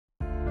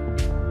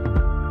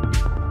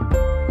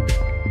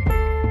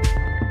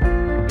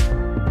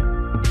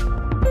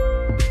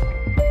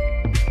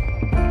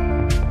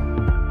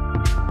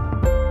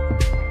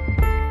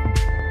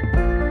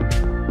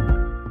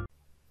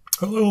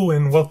Hello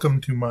and welcome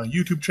to my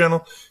YouTube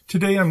channel.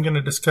 Today I'm going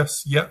to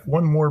discuss yet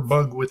one more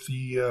bug with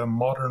the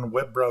modern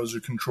web browser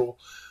control.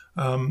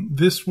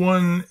 This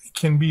one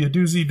can be a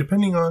doozy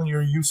depending on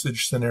your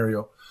usage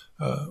scenario.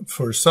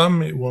 For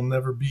some it will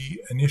never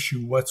be an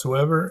issue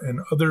whatsoever,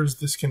 and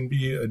others this can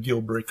be a deal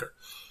breaker.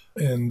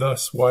 And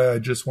thus why I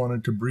just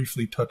wanted to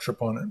briefly touch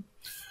upon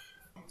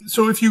it.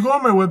 So if you go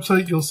on my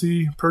website, you'll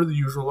see, per the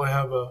usual, I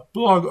have a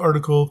blog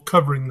article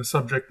covering the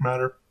subject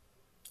matter.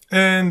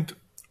 And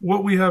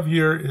what we have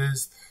here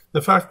is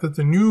the fact that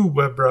the new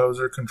web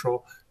browser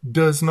control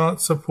does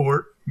not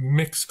support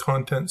mixed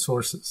content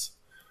sources.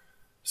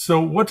 So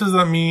what does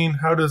that mean?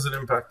 How does it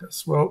impact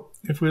us? Well,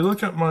 if we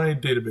look at my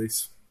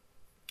database,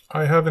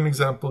 I have an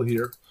example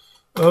here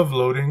of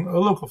loading a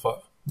local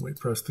file. We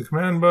press the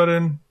command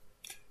button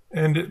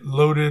and it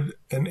loaded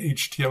an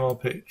HTML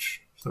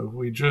page. So if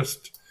we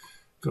just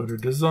go to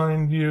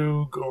design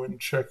view, go and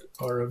check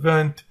our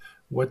event,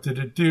 what did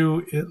it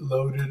do? It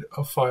loaded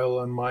a file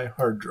on my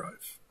hard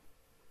drive.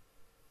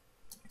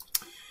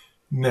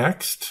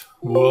 Next,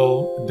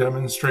 we'll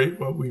demonstrate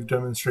what we've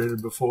demonstrated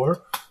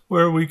before,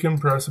 where we can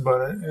press a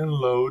button and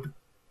load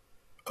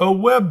a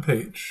web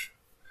page.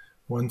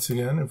 Once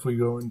again, if we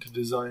go into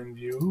design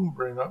view,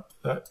 bring up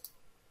that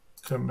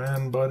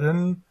command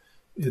button,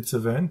 its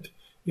event,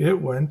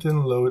 it went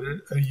and loaded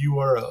a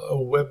URL, a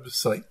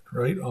website,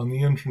 right, on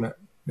the internet.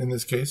 In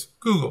this case,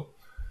 Google.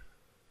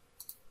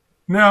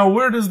 Now,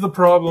 where does the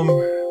problem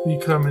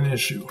become an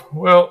issue?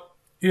 Well,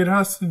 it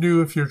has to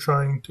do if you're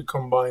trying to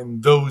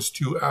combine those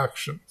two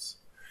actions.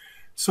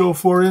 So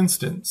for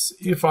instance,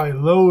 if I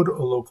load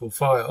a local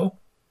file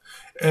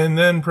and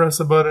then press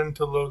a button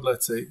to load,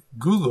 let's say,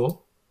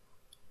 Google,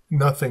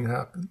 nothing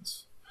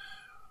happens.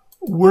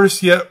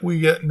 Worse yet, we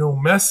get no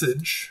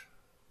message.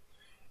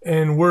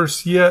 And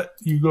worse yet,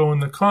 you go in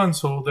the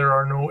console, there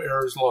are no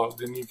errors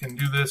logged. And you can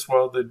do this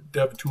while the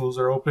dev tools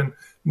are open,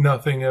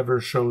 nothing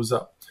ever shows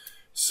up.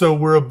 So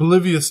we're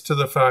oblivious to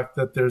the fact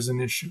that there's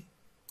an issue.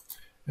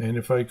 And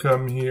if I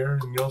come here,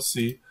 and you'll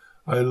see,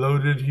 I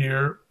loaded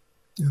here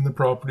in the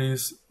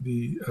properties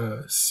the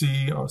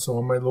C, also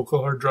on my local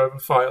hard drive, a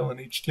file, an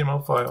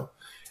HTML file,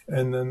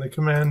 and then the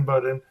command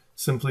button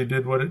simply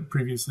did what it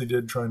previously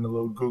did, trying to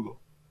load Google.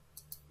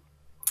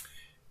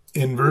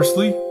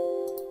 Inversely,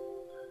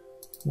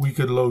 we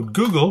could load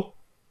Google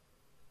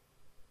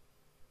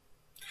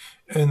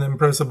and then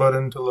press a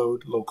button to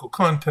load local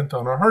content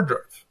on our hard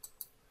drive.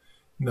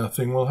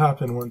 Nothing will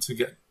happen once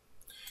again.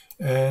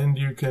 And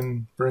you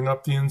can bring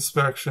up the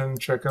inspection,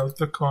 check out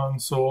the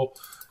console,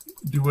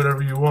 do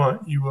whatever you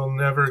want. You will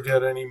never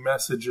get any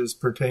messages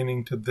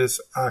pertaining to this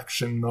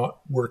action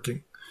not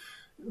working.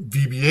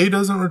 VBA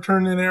doesn't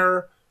return an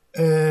error,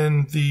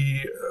 and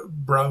the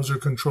browser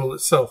control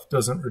itself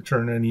doesn't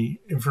return any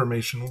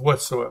information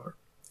whatsoever.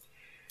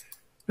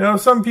 Now,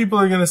 some people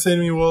are going to say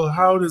to me, well,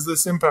 how does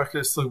this impact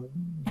us? So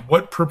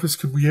what purpose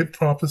could we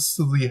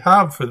possibly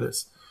have for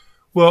this?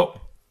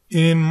 Well,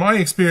 in my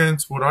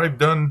experience, what I've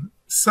done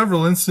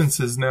several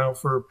instances now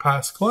for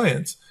past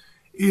clients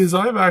is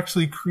I've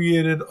actually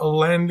created a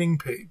landing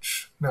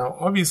page. Now,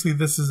 obviously,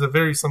 this is a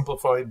very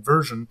simplified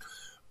version,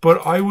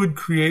 but I would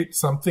create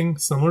something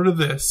similar to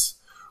this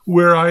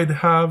where I'd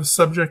have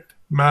subject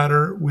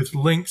matter with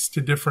links to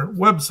different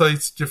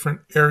websites,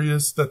 different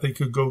areas that they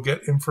could go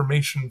get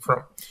information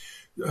from.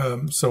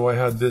 So I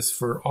had this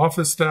for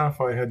office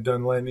staff. I had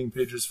done landing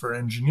pages for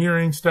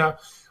engineering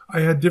staff.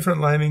 I had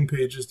different landing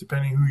pages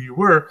depending who you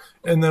were,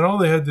 and then all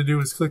they had to do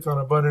was click on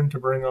a button to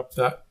bring up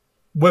that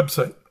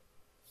website.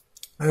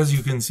 As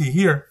you can see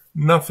here,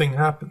 nothing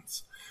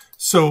happens.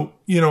 So,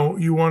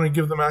 you want to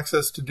give them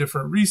access to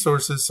different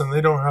resources and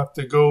they don't have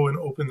to go and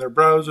open their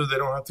browser. They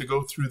don't have to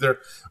go through their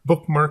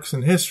bookmarks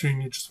and history,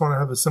 and you just want to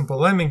have a simple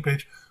landing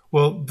page.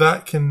 Well,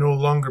 that can no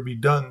longer be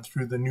done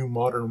through the new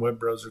modern web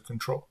browser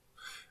control.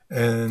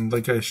 And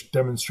like I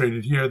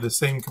demonstrated here, the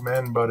same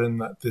command button,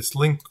 that this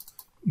link,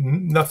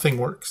 nothing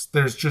works.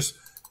 There's just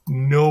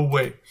no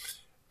way.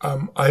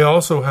 I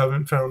also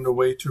haven't found a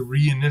way to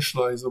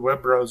reinitialize the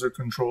web browser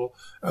control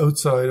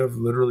outside of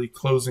literally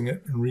closing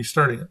it and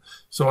restarting it.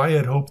 So I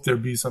had hoped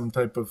there'd be some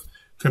type of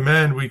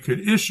command we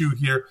could issue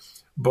here,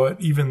 but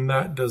even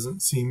that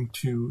doesn't seem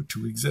to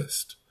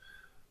exist.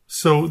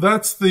 So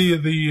that's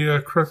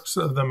the crux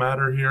of the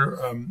matter here.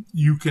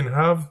 You can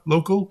have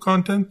local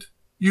content,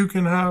 you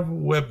can have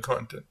web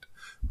content,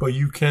 but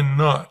you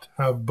cannot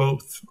have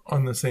both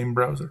on the same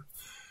browser.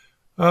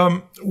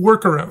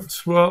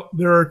 Workarounds. Well,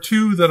 there are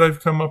two that I've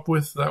come up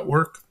with that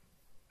work.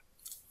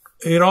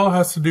 It all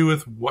has to do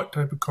with what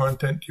type of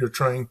content you're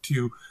trying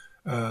to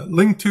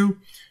link to.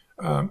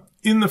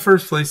 In the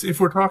first place, if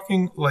we're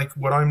talking like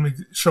what I'm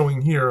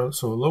showing here,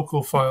 so a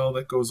local file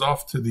that goes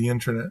off to the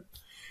internet,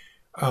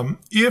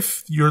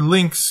 if your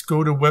links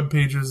go to web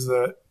pages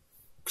that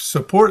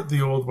support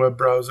the old web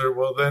browser,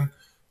 well then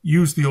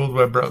use the old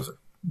web browser.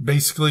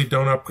 Basically,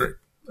 don't upgrade.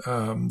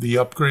 The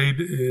upgrade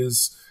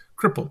is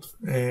crippled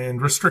and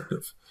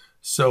restrictive.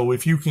 So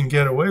if you can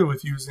get away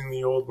with using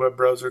the old web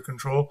browser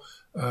control,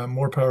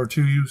 more power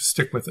to you,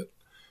 stick with it.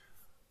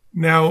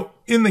 Now,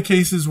 in the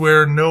cases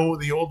where no,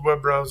 the old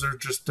web browser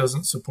just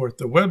doesn't support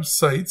the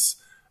websites,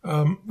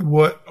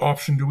 what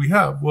option do we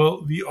have?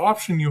 Well, the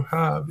option you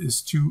have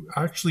is to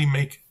actually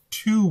make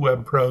two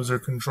web browser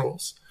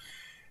controls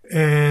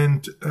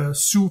and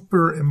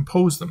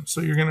superimpose them.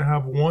 So you're going to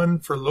have one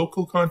for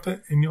local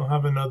content and you'll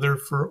have another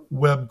for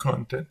web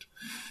content.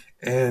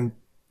 And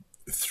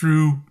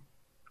through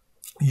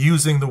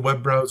using the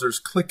web browser's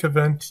click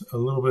event, a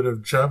little bit of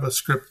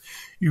JavaScript,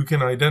 you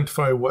can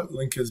identify what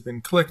link has been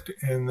clicked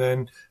and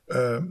then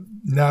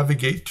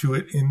navigate to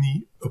it in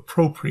the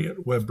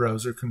appropriate web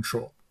browser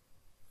control.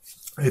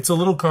 It's a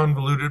little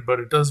convoluted, but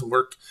it does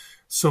work.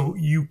 So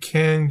you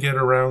can get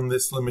around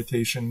this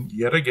limitation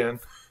yet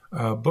again,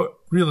 but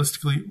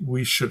realistically,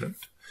 we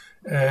shouldn't.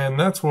 And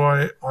that's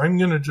why I'm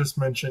going to just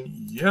mention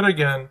yet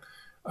again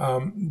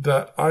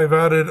that I've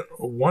added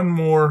one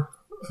more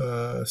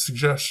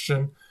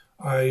suggestion.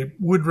 I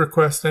would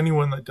request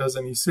anyone that does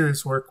any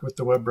serious work with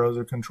the web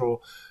browser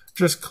control,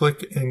 just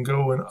click and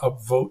go and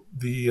upvote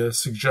the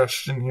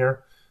suggestion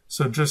here.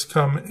 So just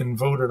come and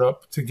vote it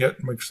up to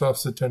get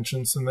Microsoft's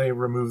attention so they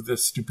remove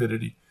this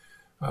stupidity.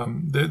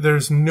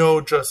 There's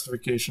no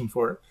justification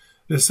for it.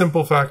 The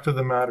simple fact of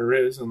the matter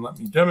is, and let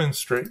me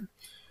demonstrate,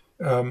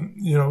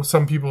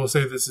 some people will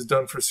say this is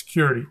done for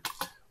security.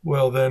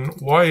 Well, then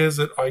why is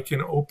it I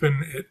can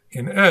open it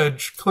in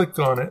Edge, click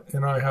on it,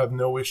 and I have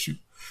no issue?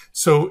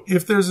 So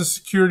if there's a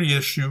security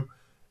issue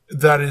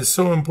that is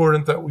so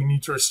important that we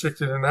need to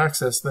restrict it in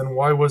access, then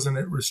why wasn't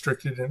it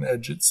restricted in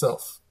Edge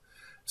itself?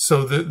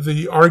 So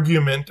the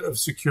argument of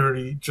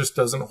security just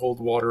doesn't hold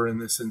water in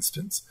this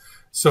instance.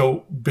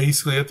 So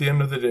basically, at the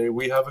end of the day,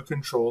 we have a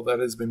control that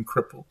has been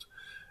crippled.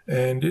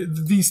 And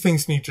these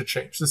things need to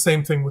change. The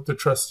same thing with the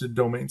trusted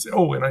domains.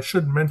 Oh, and I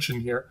should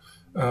mention here,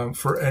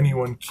 for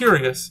anyone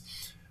curious,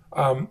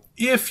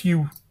 if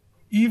you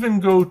even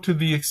go to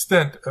the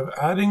extent of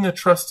adding a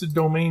trusted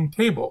domain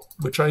table,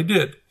 which I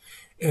did,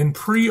 and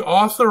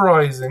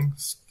pre-authorizing,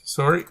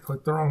 sorry,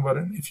 click the wrong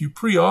button. If you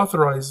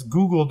pre-authorize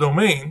Google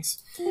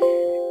domains,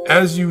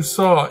 as you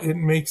saw, it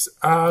makes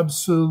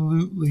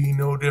absolutely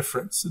no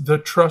difference. The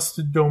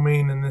trusted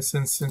domain in this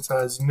instance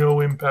has no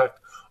impact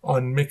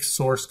on mixed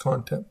source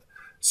content.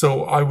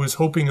 So I was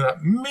hoping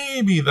that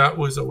maybe that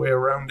was a way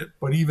around it,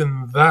 but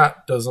even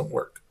that doesn't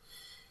work.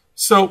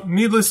 So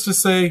needless to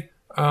say,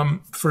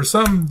 for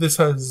some, this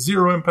has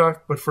zero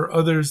impact, but for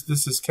others,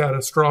 this is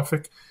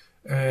catastrophic.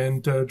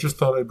 And just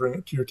thought I'd bring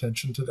it to your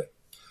attention today.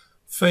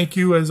 Thank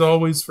you, as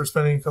always, for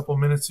spending a couple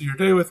minutes of your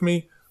day with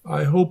me.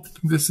 I hope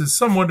this is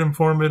somewhat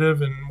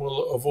informative and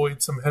will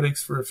avoid some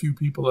headaches for a few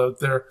people out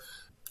there.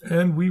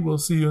 And we will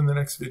see you in the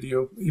next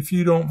video. If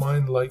you don't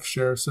mind, like,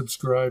 share,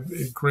 subscribe.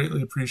 It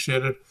greatly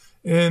appreciated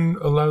and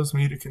allows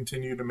me to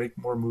continue to make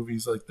more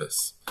movies like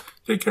this.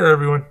 Take care,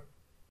 everyone.